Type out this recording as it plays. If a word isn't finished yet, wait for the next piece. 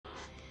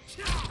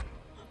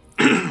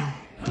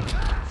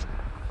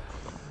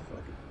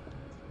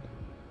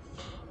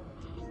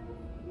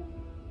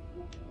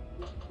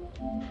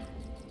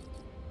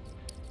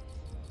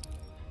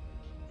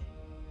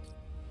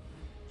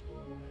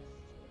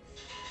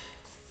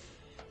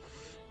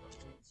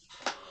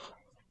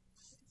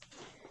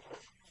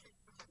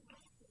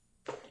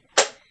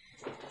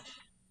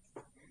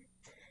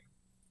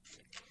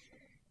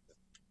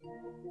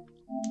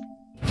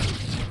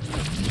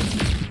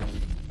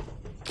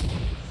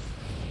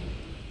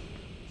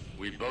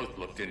We both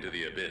looked into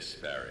the abyss,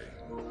 Barry.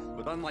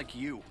 But unlike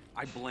you,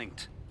 I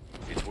blinked.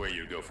 It's where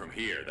you go from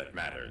here that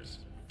matters.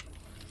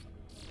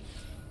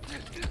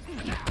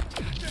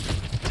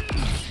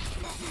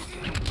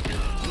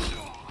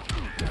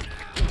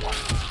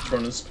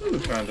 Running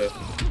smooth, kinda.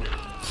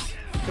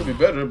 Could be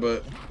better,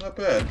 but not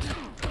bad.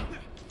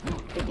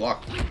 Good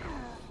block.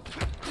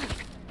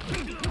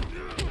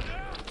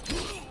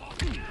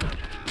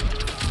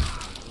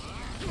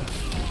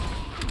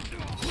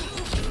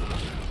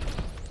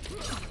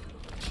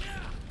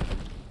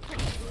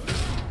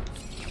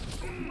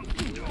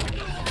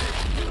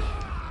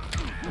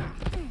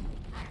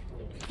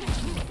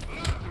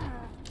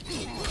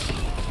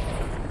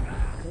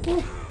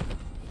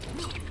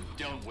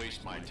 Don't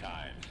waste my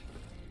time.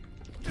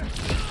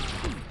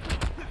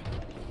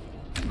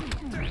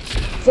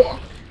 Fuck!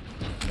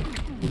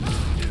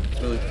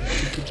 Really?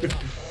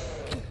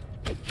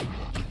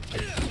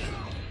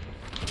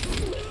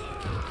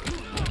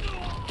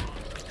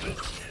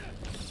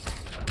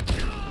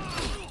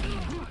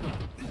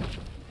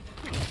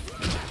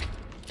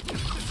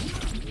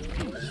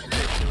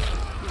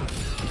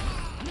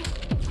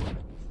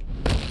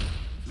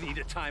 Need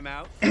a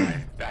timeout?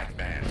 I'm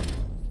Batman.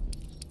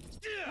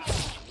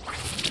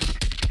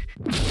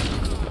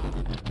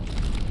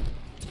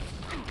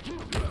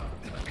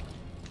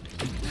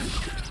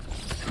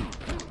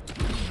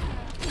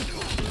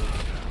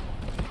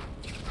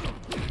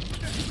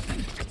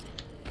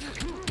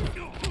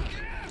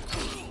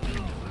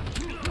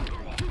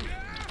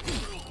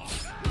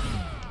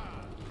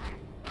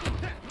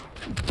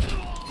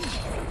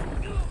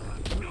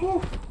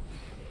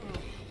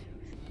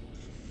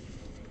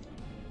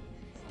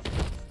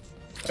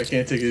 I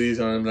can't take it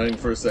easy on him, not even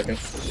for a second.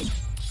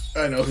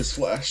 I know his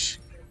flash.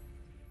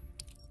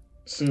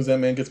 As soon as that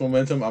man gets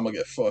momentum, I'm gonna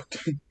get fucked.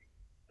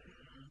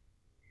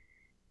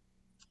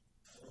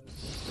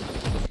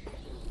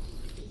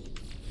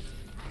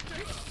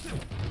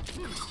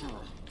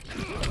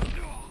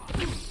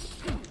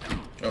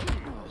 Oh,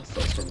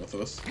 that's from both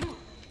of us.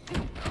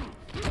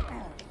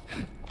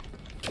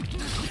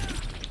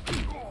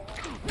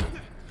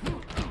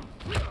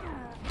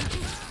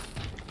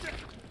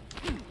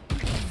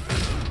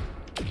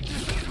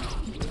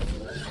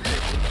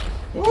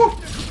 Woo!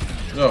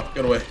 No,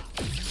 get away.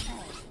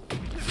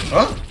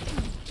 Huh?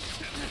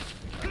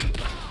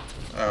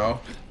 Ow.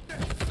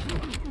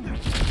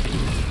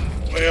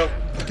 Well,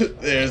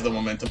 there's the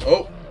momentum.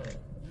 Oh!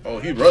 Oh,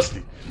 he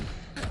rusty.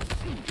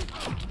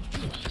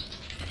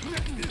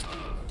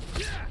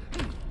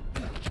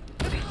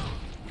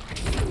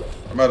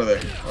 I'm out of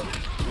there. Oh.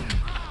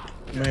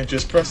 Man,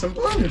 just pressing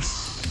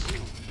buttons.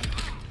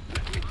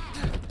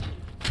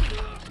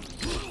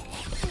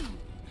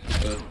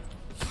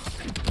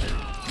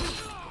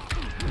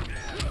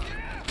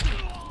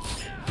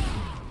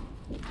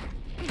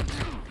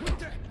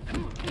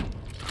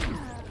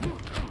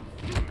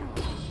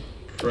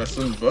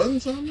 Pressing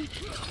buttons on me?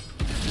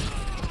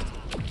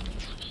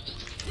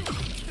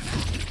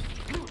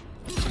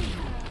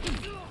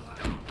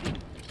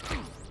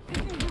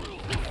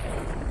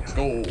 Let's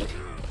go.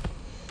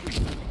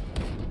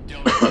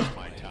 Don't waste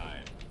my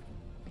time.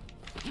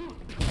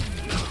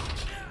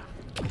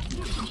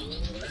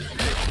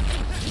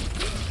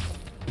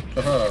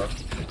 Haha.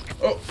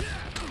 Oh!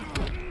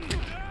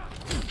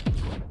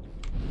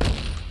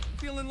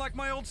 Feeling like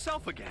my old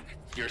self again.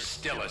 You're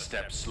still a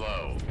step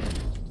slow.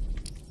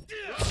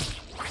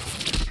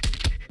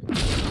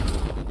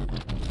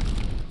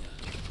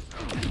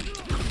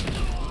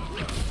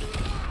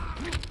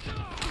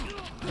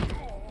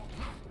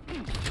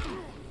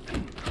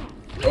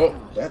 Oh,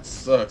 that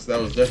sucks. That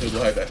was definitely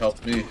the light that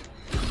helped me.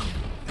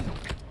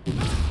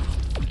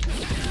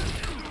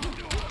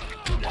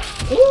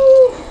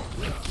 Woo!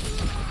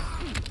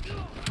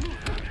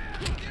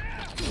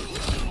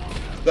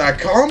 That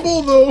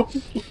combo though!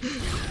 That's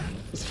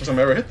the first time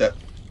I ever hit that.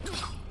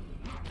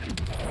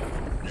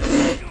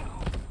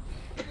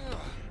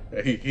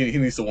 Yeah, he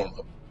needs to warm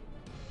up.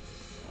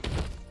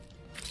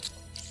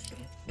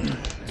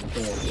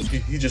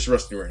 He just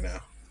rusty right now.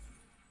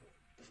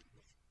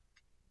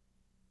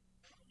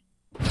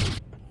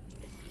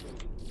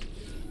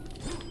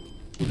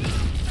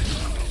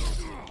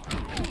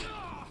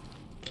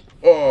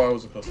 Oh, I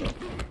wasn't close enough.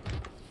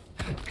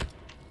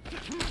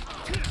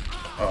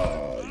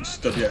 Oh, you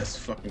stubby ass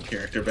fucking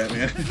character,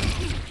 Batman.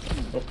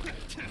 Oh.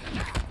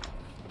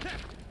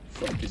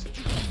 Fuck, piece of...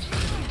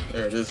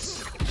 There it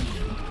is.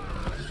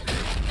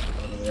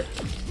 Over there.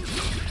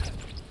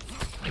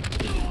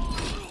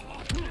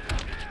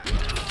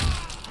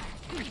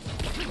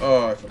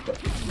 Oh, I fucked up.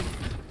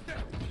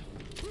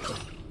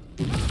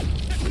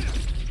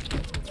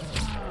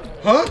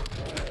 Huh?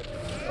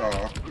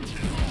 Oh.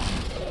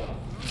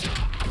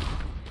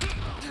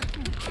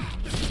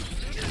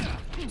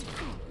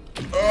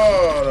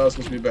 Oh, that was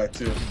supposed to be back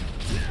too.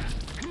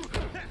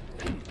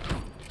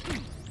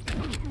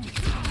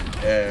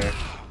 Yeah.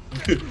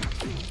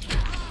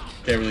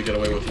 Can't really get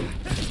away with it.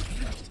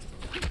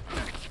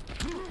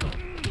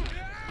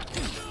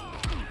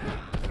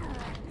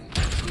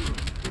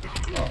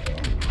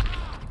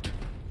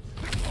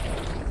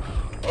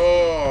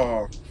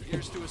 Oh.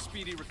 Here's to a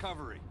speedy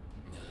recovery.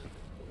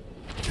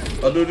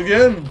 I'll do it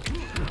again.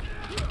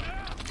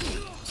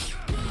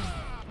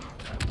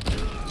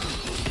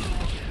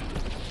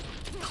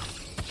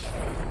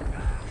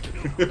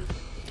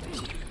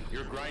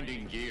 You're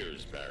grinding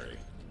gears, Barry.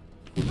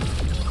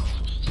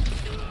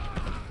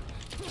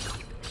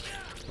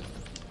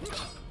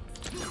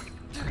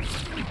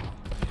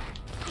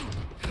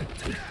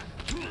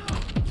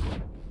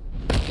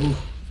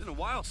 It's been a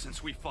while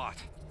since we fought.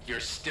 You're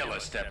still a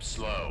step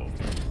slow.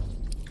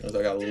 I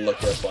got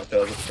lucky I blocked that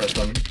with the press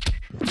button.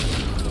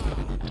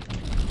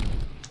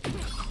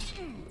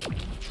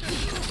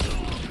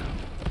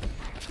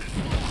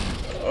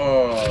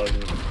 Oh,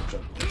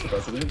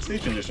 that's a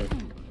stage condition.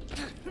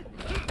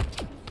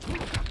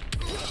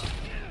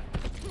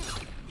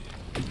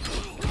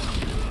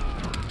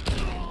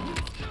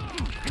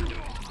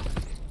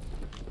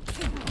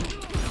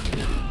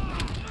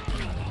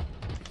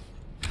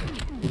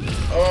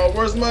 Oh,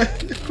 where's my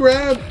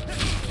grab?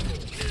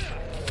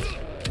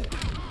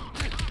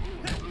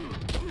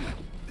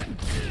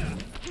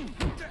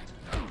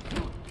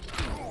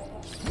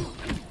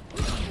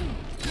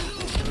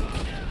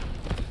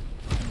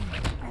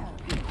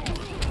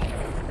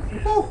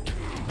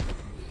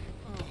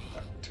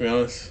 To be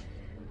honest,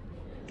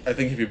 I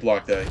think if he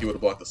blocked that, he would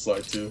have blocked the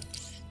slide too.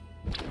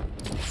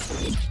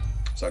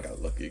 So I got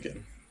lucky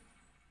again.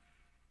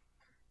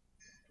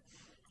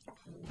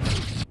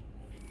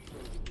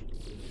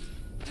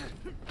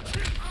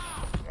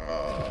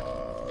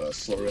 That's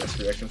slow ass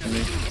reaction for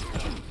me.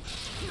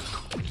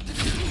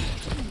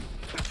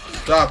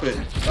 Stop it!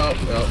 Oh,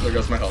 well, there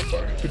goes my health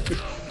bar.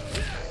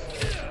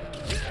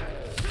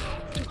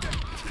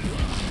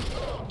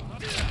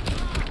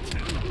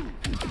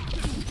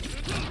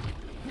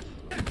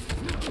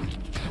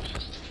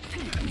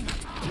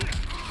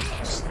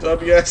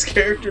 Stubby ass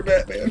character,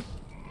 Batman.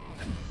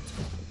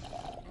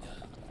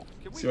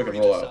 See if I can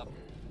roll out.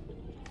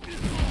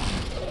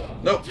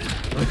 Nope.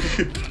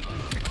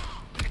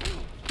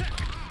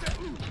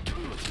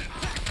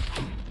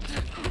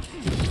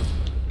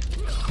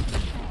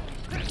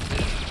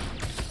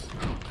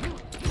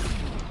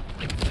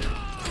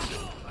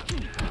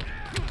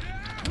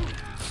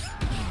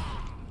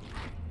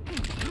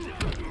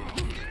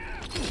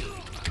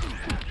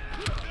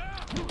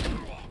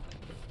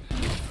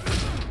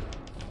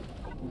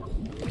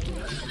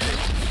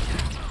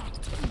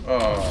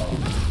 Oh.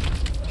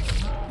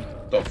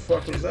 The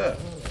fuck was that?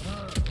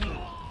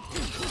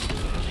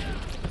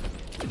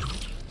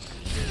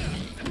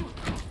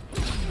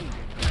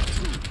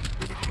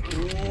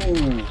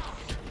 Ooh.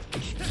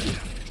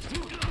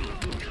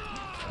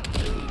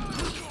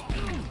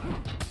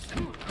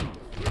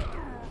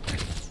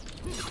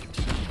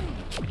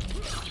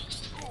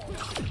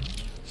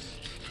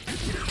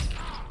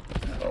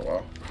 Oh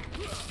wow.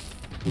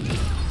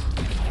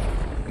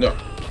 No.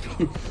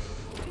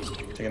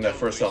 Taking that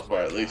first health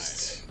bar at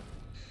least.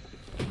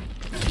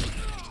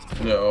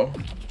 No.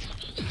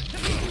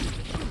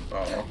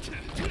 Oh.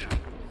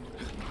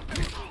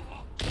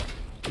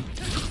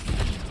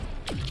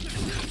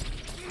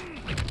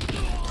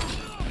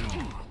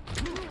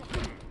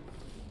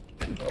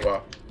 Oh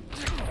wow.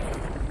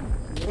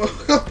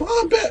 Come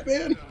on,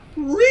 Batman!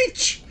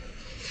 Reach!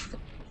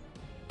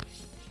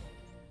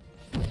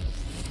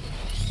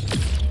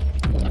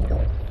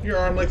 Your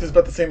arm length is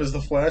about the same as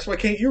the Flash. Why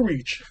can't you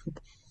reach?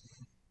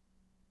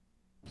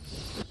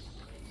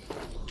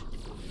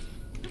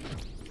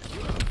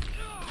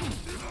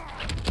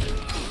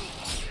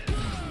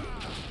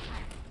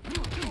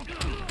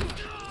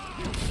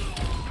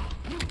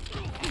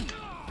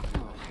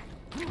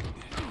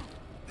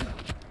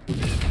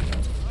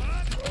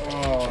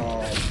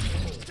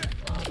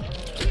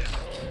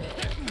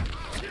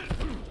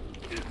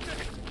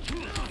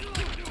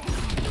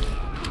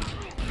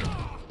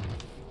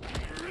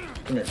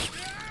 Come here.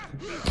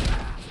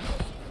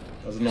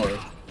 That was annoying.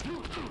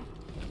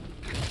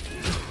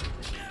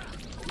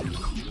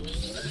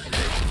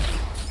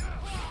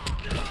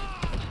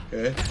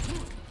 Okay.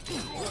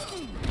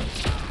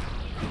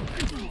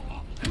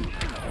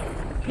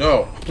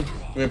 No!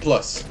 I mean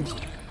plus.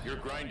 You're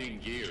grinding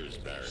gears,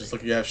 Barry. Just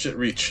like you have shit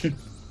reach.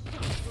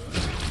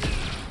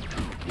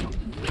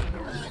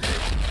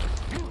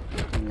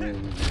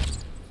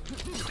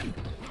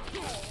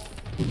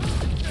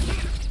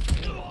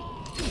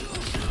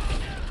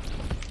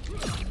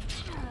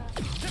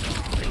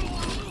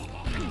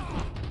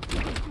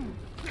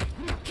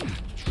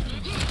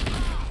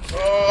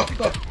 Oh,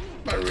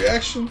 my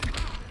reaction.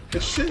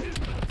 Good shit.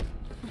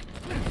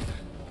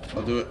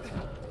 I'll do it.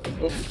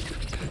 Oh.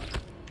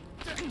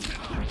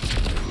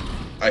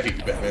 I hate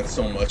you, Batman,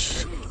 so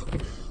much.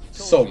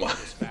 So much.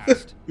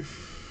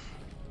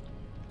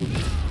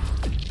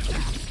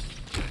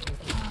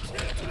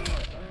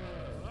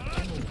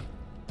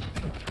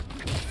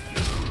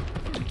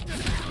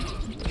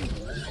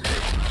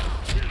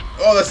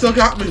 Oh, that still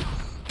got me.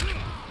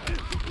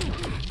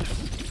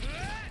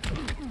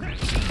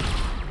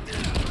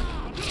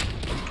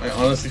 I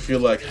honestly feel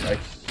like I...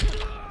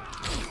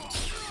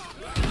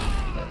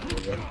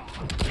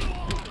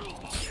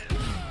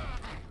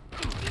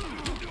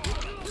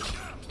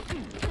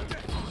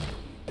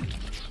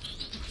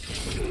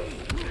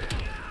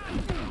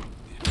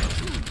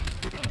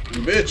 You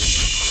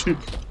bitch!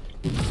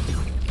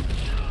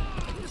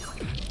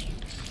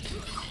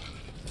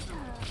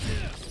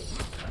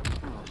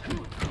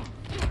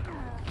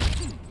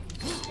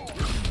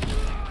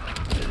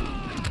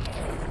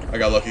 I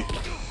got lucky.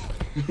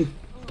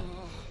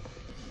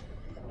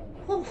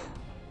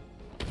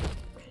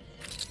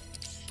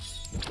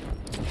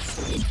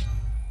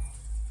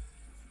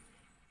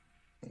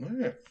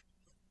 Alright.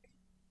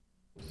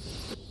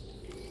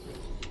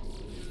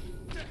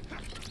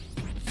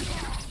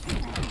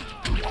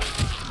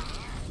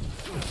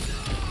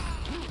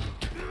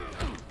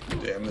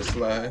 Damn this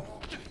lag.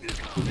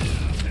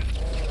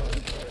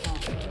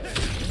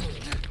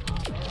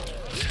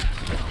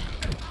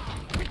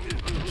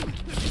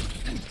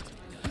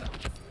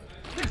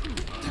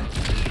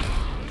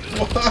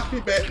 Why,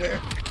 Batman?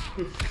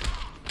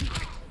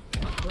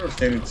 Whoever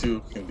standing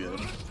 2 can be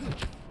him.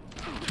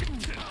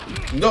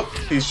 Nope,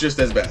 he's just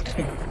as bad.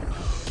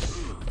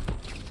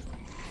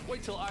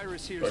 Wait till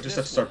Iris hears Do I just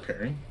have to start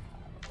pairing?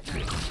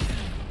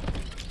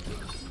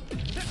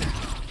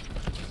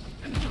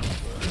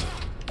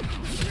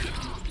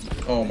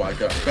 Oh my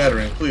god,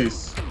 battering,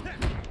 please.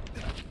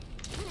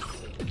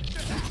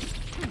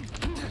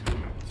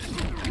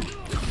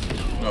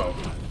 No.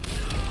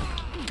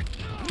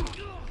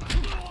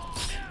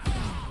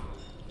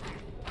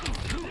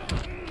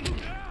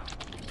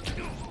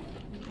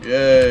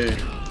 Yay.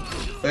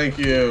 Thank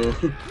you.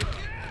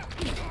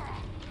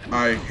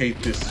 I hate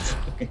this.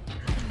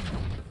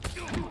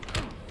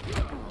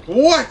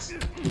 What?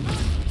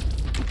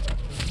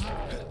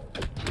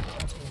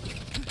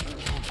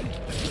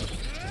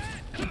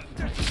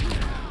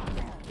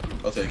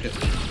 I'll take it.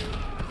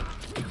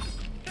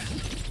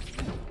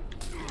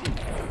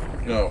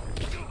 No.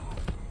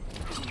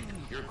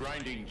 You're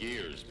grinding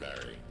gears,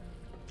 Barry.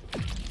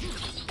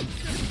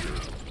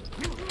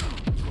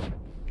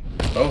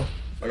 Oh,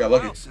 I got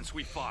lucky. Since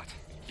we fought.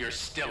 You're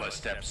still a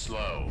step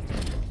slow.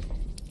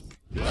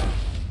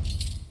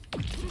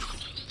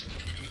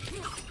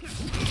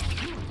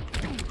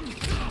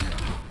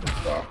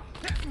 Wow.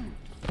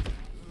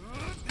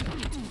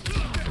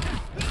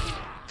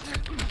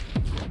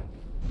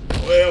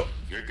 Well,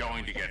 You're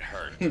going to get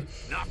hurt.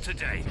 Not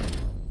today.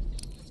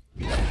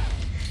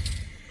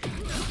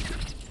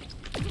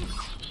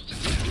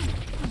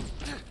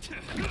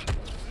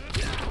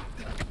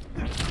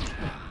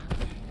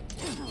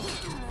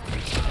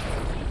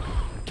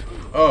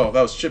 oh,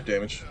 that was chip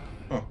damage.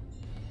 Huh.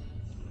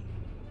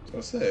 I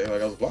was gonna say,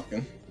 like I was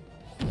blocking.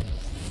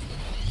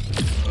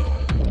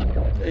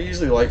 I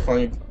usually like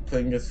playing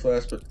against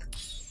Flash, but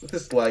with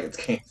this lag, it's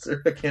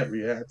cancer. I can't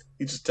react.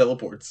 He just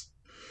teleports.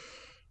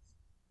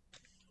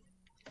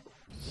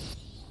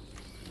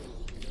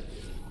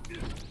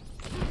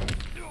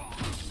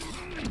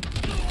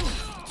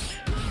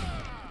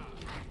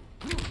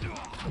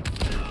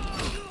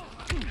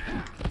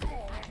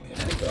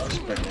 Oh gosh,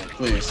 Batman,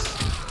 please.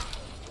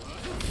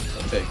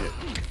 I'll take it.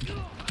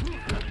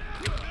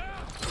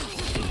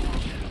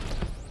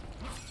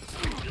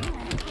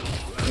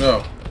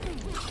 No.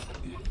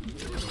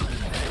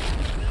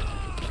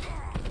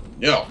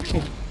 Yo.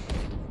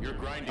 You're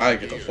grinding I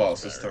get the gears,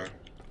 flawless this Barry. time.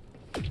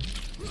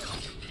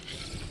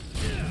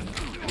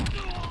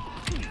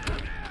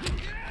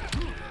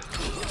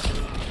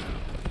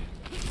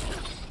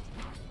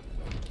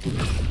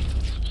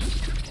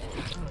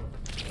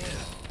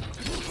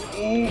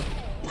 Ooh.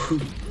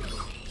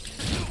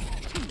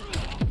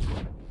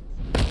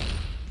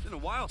 It's been a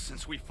while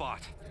since we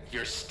fought.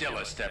 You're still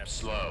a step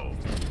slow.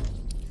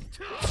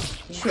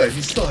 Just realized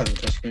he still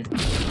hasn't touched me.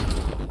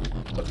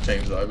 I'll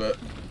change that, I bet.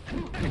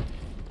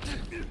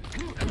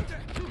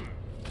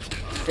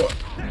 Fuck.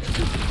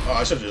 Oh,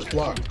 I should have just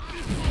blocked.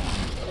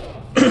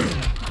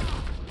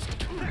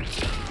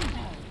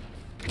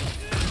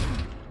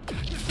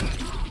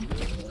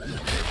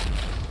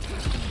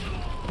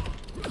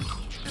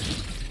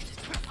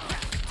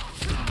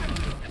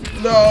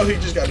 No, he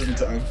just got it in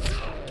time.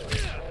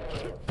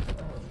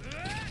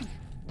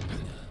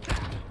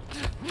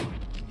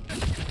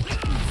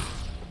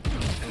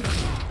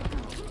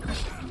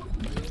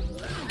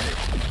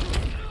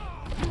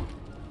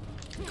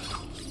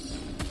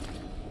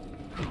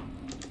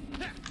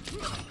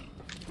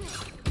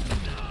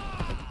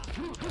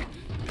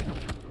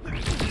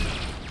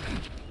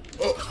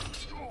 Oh.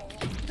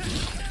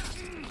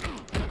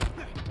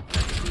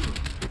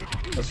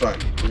 That's fine.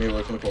 Get me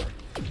away from the core.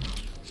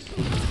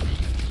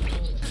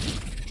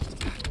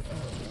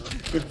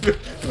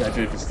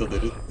 Imagine if he still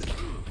did it.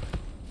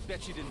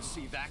 Bet you didn't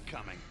see that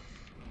coming.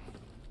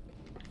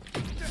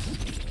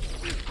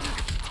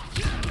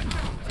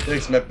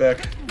 Thanks,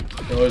 Metback.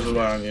 I always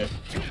rely on you.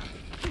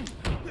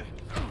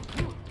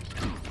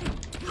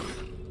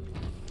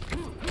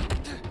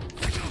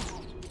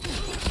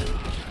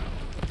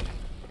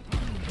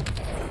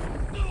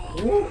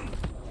 Woo.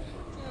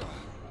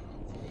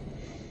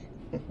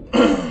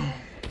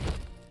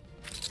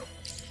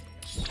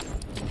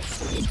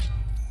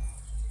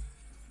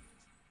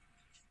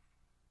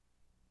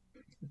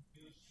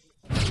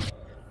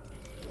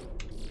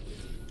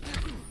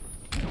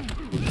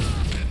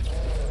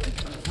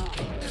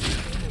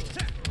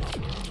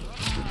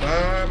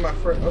 Goodbye, my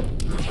friend. Oh.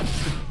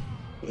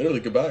 Literally,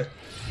 goodbye.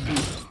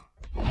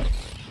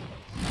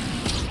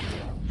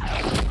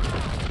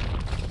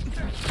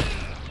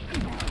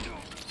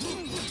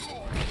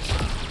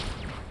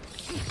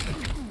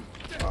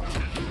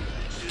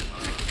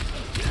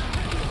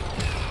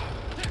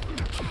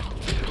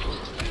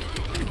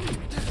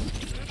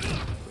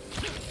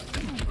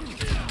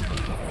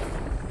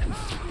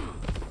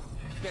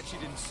 Bet you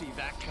didn't see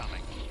that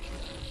coming.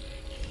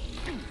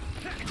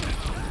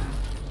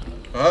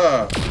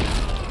 Ah.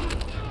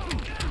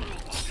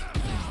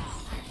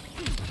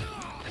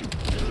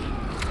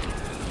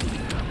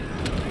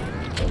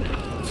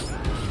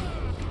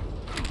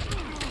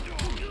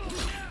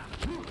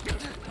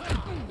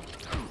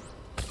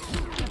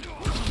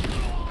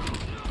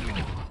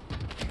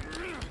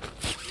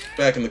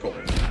 Back in the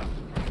corner.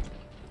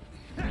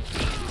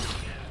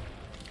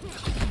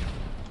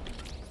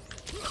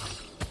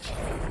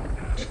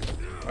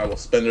 I will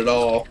spend it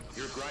all.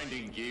 You're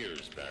grinding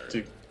gears, Barry.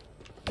 To...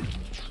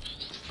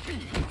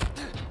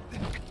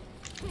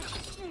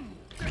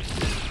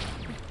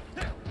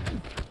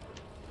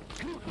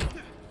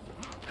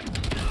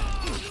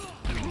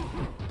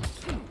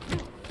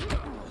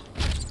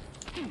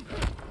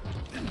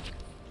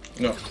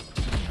 No.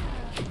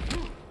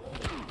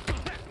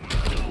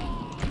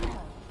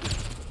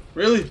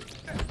 Really?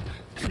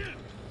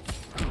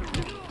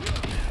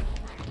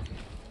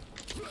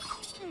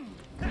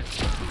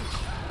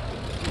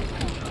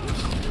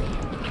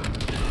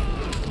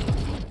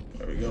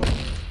 There we go.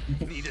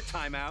 Need a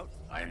timeout?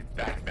 I'm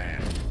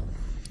Batman.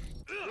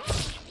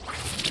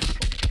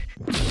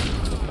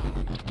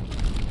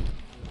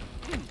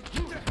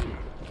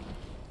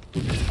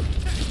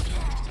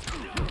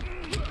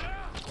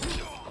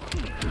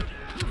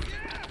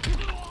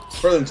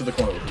 Further into the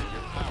corner.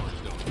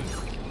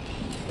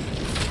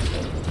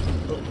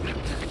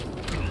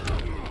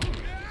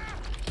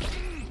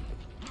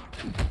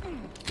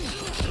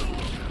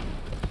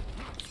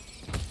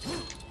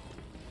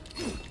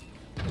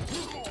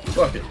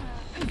 Fuck it.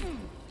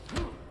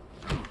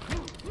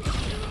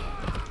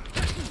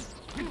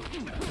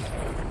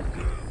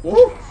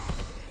 Woo!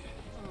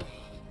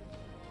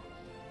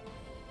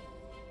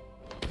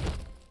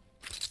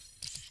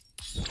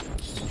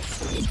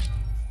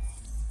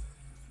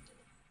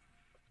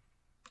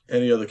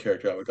 Any other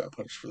character I would got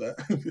punished for that.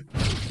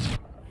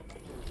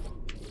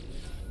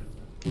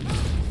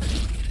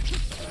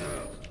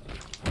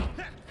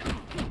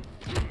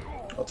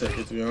 I'll take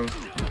it, to be honest.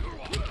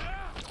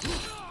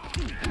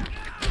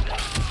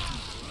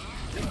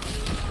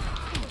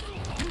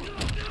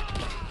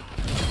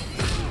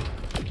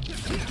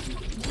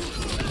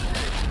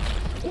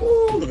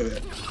 Ooh, look at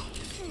that.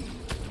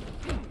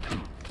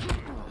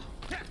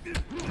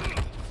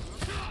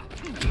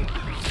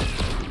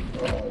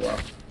 Oh, wow.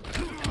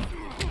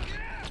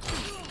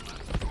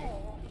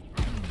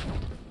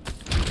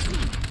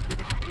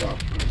 Wow.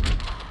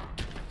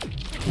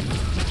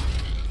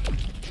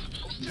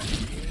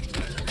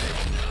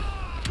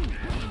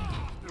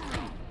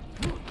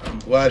 I'm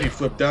glad he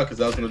flipped out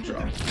because I was going to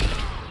drop.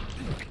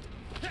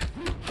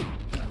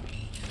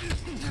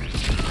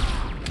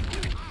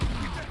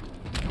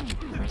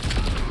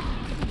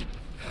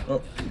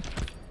 Oh.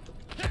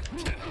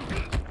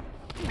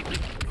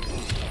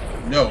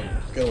 No,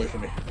 get away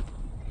from me.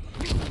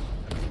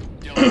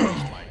 Don't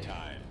waste my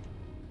time.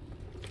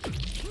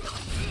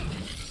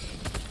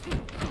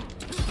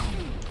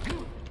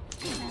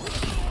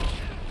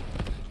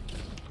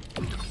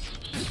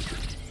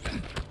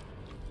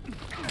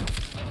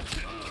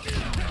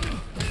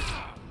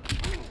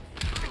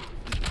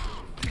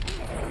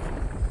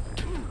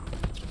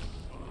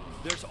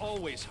 There's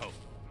always hope.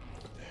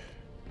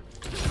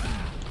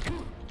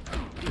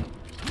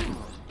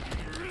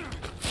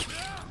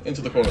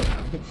 Into the corner.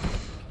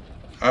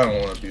 I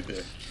don't want to be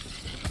there.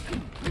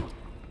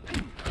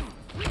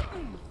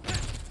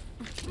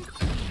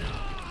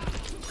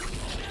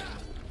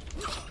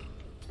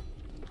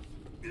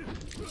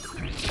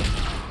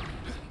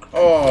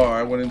 Oh,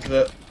 I went into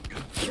that.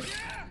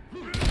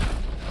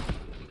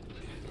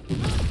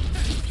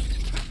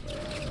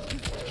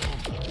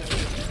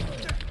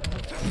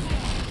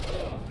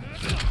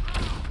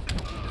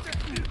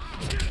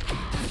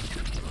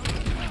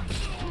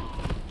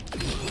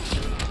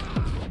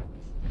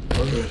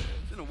 We're good.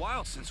 It's been a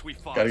while since we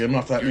fought. Gotta get him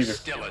off that You're meter.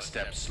 still a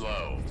step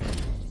slow.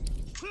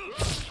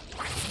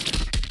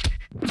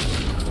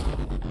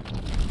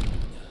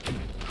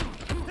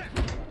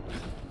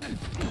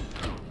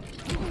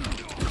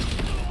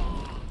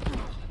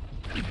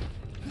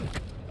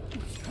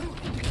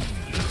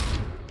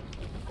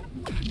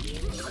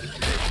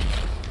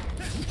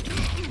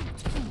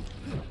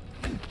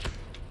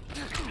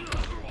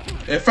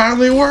 It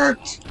finally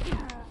worked!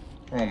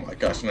 Oh my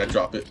gosh, and I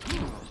drop it.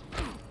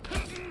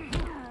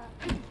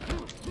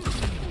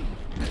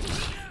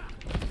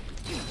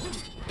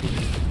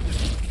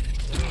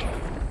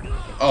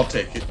 I'll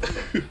take it.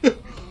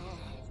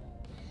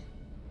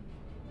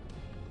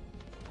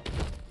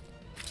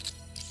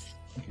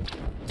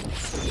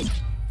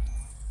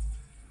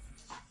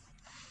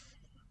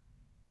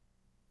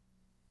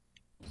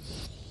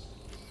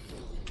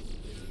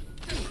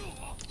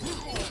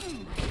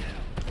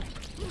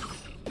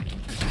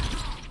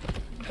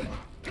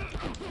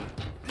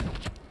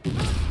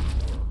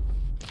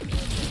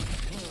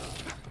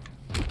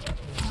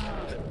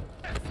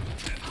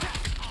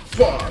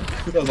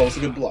 Fuck! That was almost a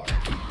good block.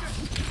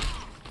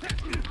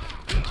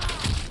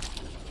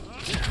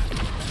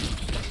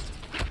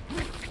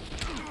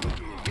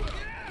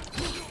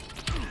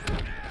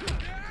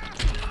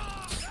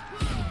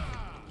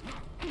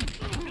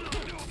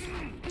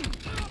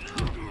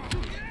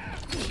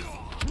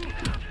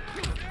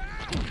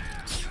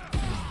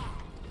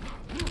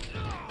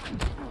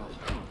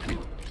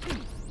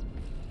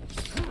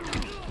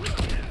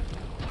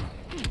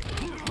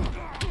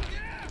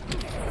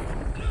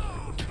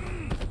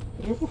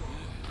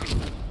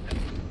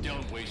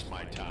 Don't waste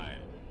my time.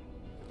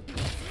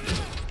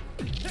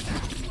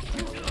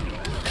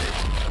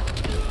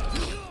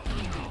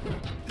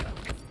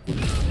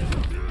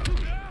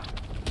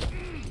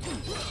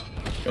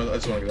 I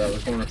just want to get out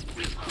of the corner.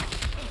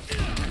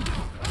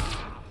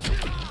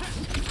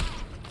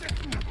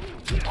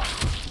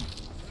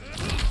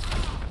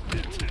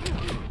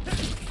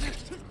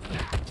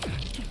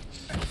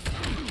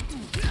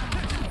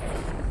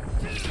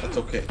 That's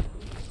okay.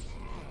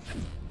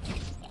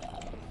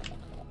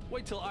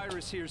 Wait till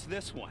Iris hears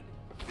this one.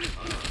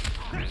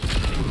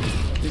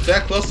 He's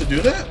that close to do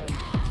that?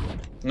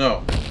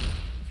 No.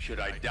 Should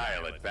I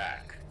dial it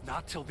back?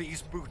 Not till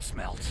these boots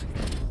melt.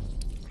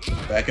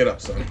 Back it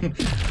up, son.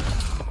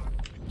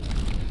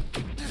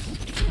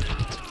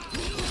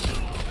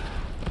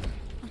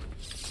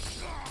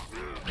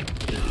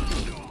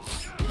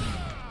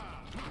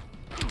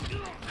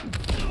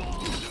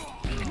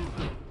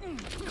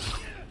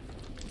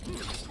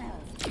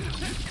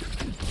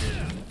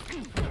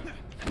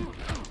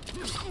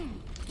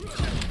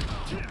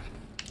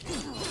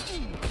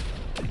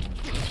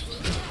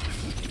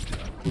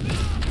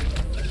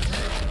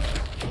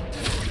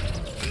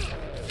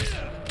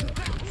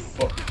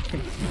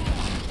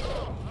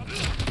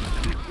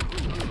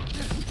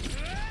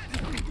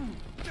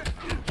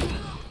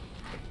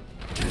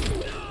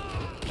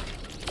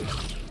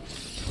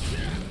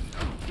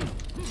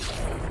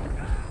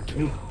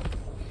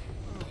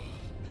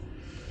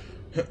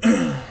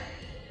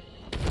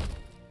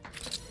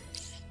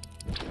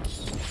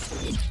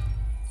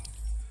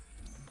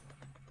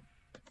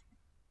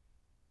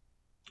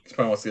 He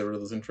probably wants to get rid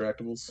of those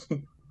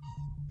interactables.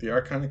 They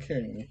are kind of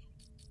carrying me.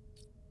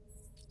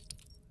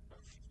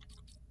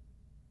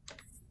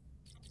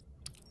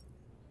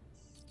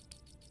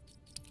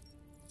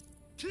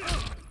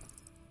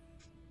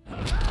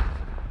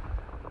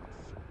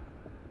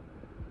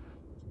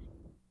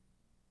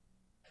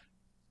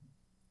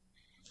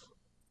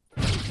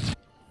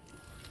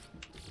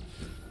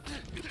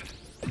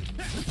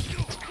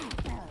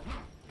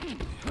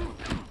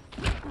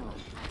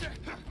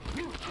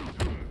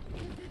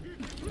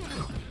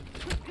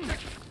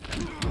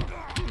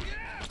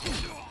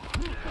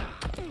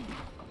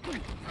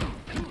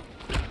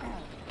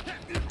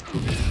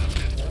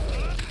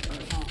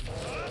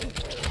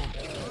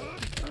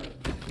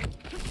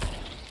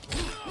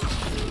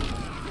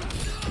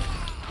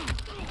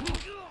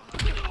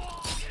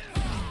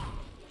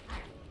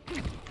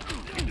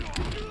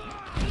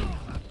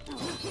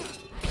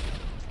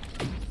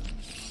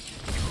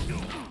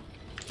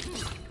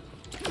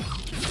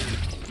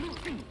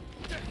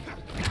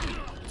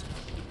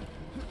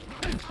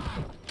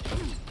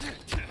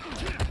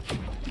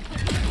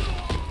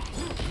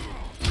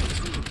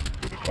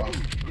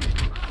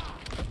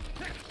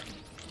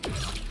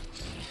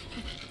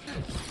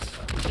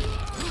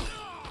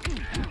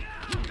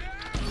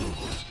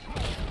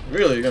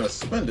 Really, you're gonna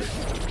spend it?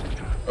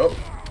 Oh,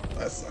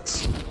 that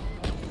sucks.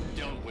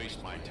 Don't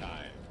waste my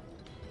time.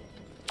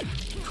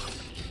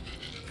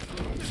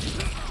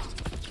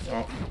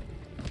 Oh.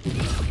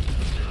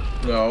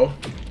 No.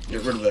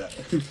 Get rid of that.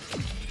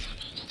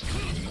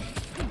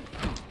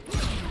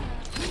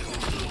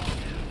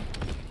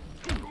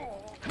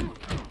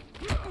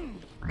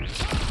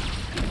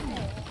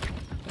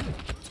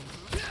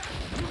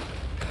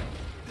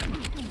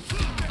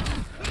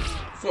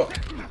 Fuck.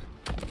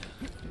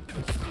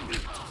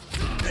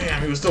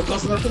 Damn, he was still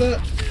close enough for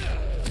that?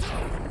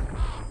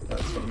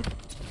 That's funny.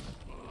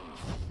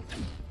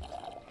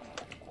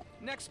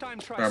 Next time,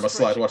 try. Alright, I'm gonna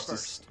slide. Watch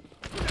first.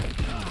 this.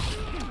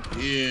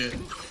 Yeah.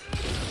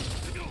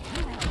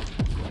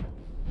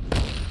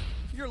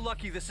 You're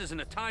lucky this isn't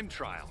a time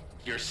trial.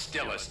 You're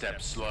still a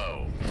step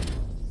slow.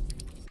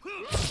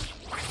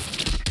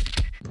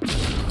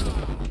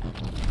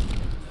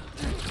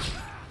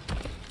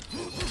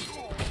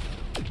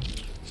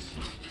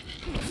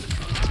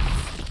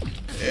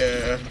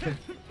 Yeah.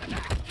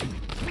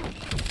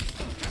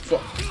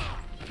 Fuck.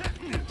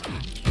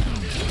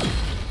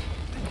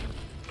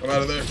 I'm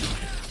out of there.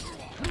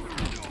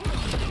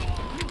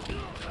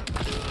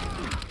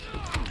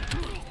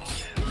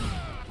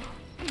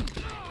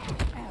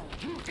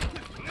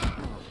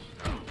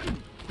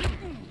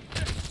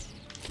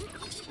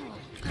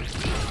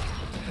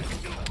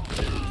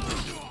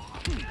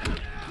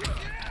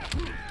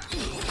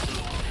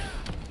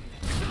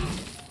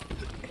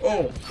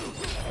 Oh,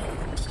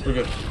 we're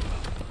good.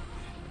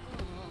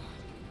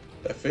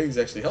 That phase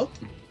actually helped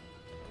him.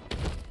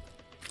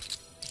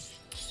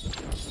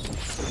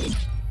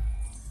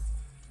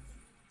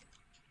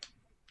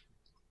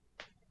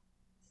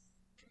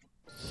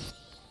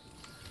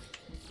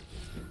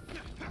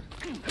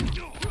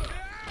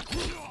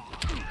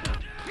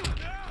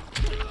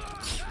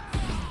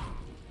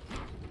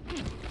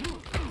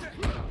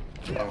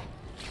 Wow.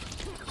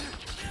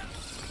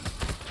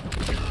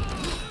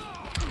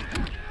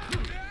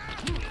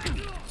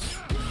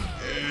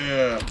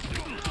 Yeah.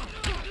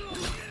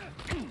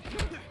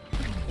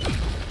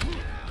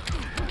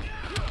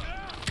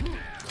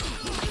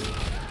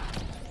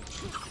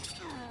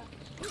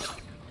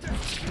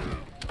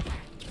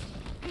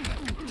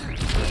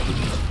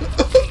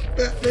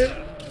 Batman.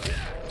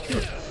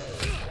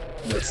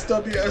 That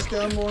stubby ass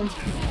down one.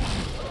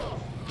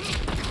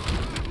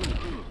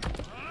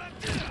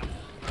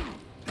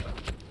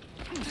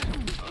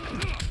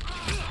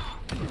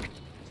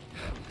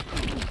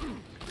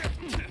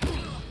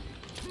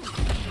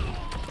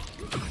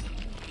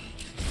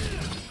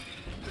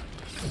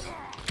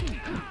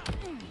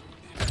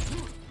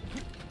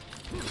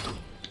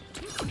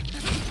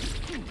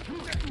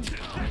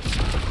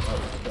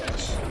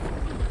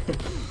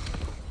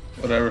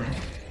 Whatever.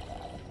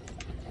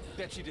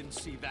 Bet you didn't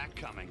see that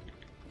coming.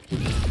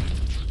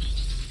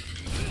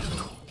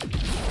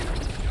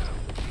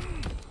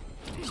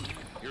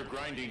 You're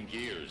grinding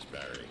gears,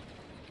 Barry.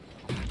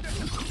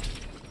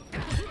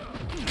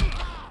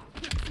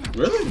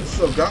 Really? This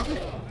still got me?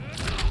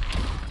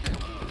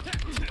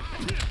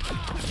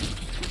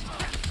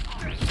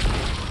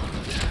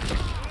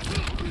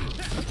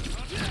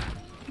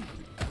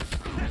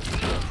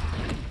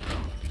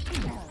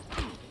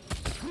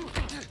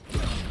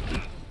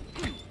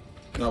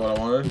 Not what I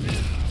wanted.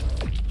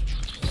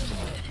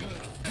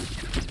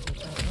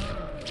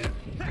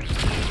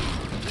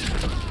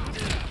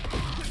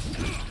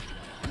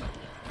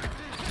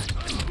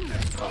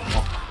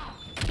 Oh,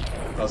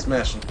 I was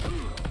smashing.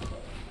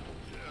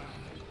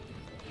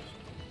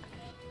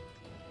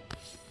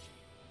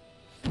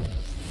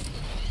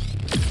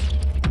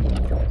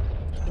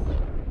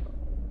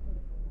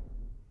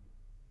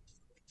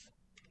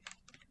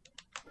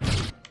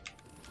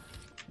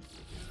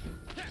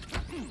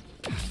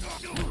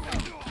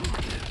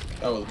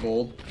 That was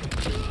bold.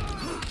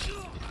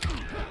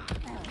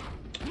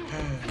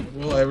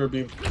 Will I ever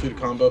be to the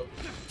combo?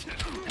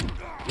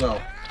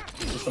 No.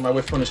 This time I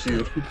whiff punish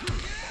you.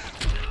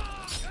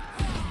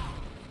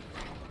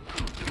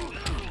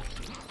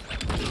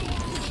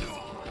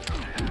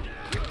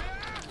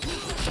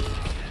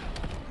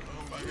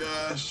 Oh my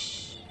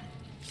gosh.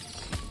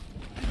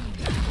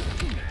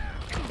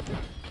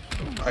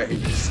 I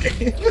hate this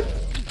game.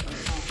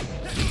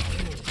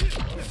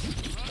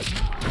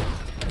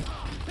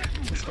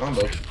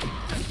 Combo.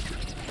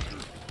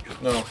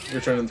 No,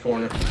 you're turning the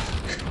corner.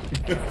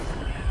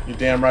 You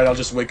damn right I'll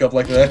just wake up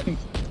like that.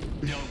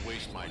 Don't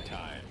waste my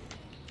time.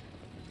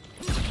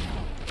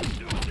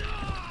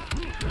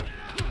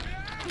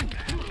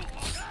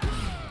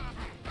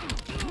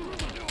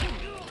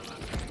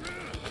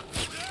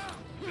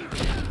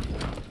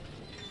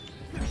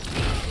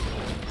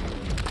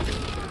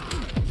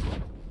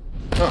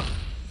 Huh.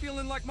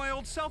 Feeling like my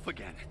old self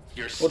again.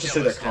 You're We'll just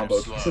say that still a combo.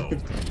 step slow.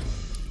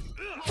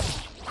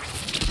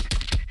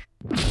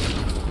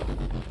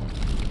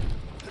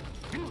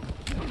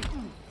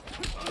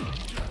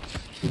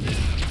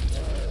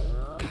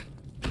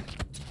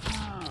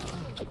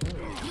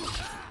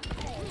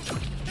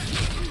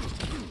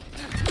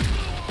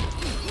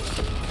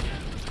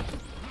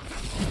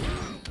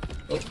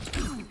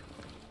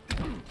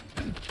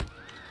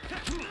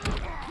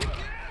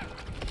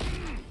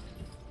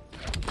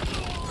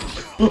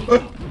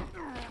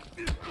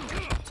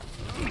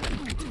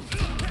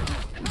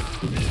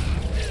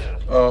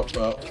 Oh,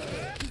 well.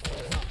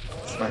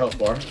 It's my health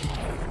bar. I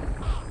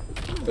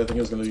think he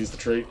was going to use the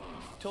trait.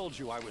 Told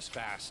you I was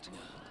fast.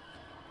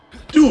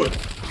 Do it!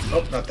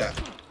 Oh, not that.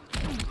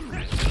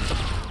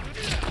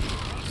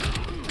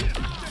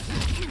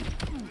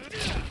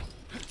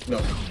 No.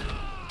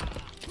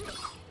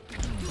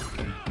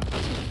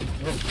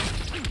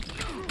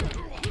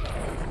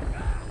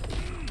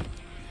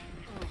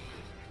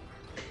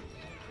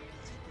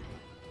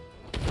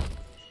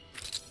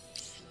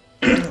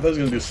 I thought he was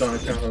gonna do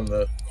Sonic down on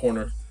the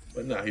corner,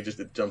 but nah, he just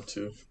did jump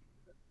too.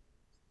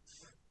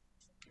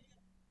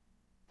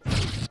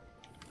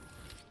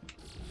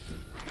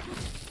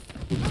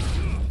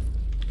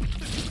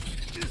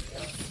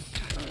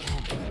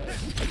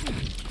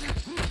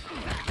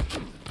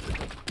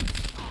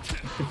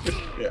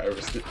 Yeah, I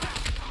risked it.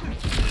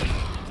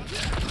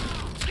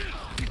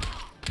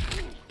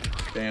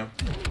 Damn.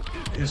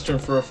 His turn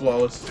for a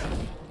flawless.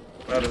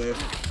 Out of there.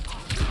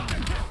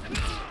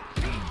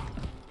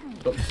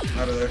 Oh,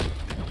 out of there.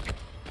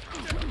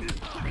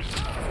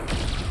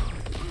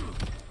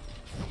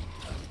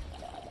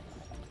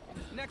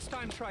 Next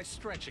time, try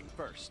stretching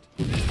first.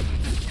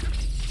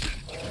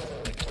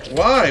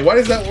 Why? Why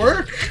does that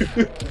work?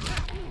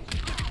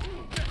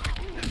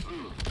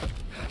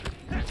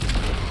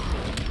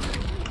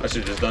 I should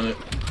have just done it.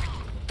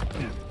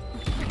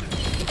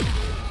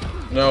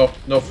 No,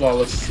 no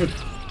flawless.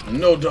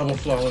 No double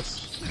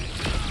flawless.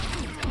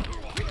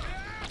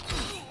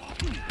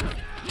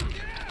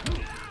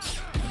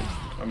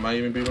 I might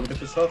even be able to get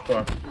this health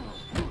bar.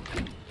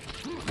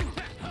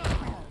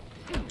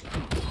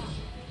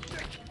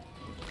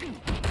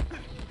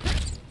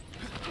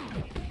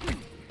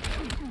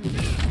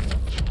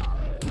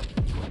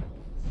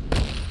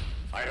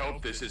 I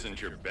hope this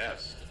isn't your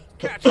best.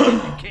 Catch it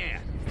if you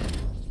can.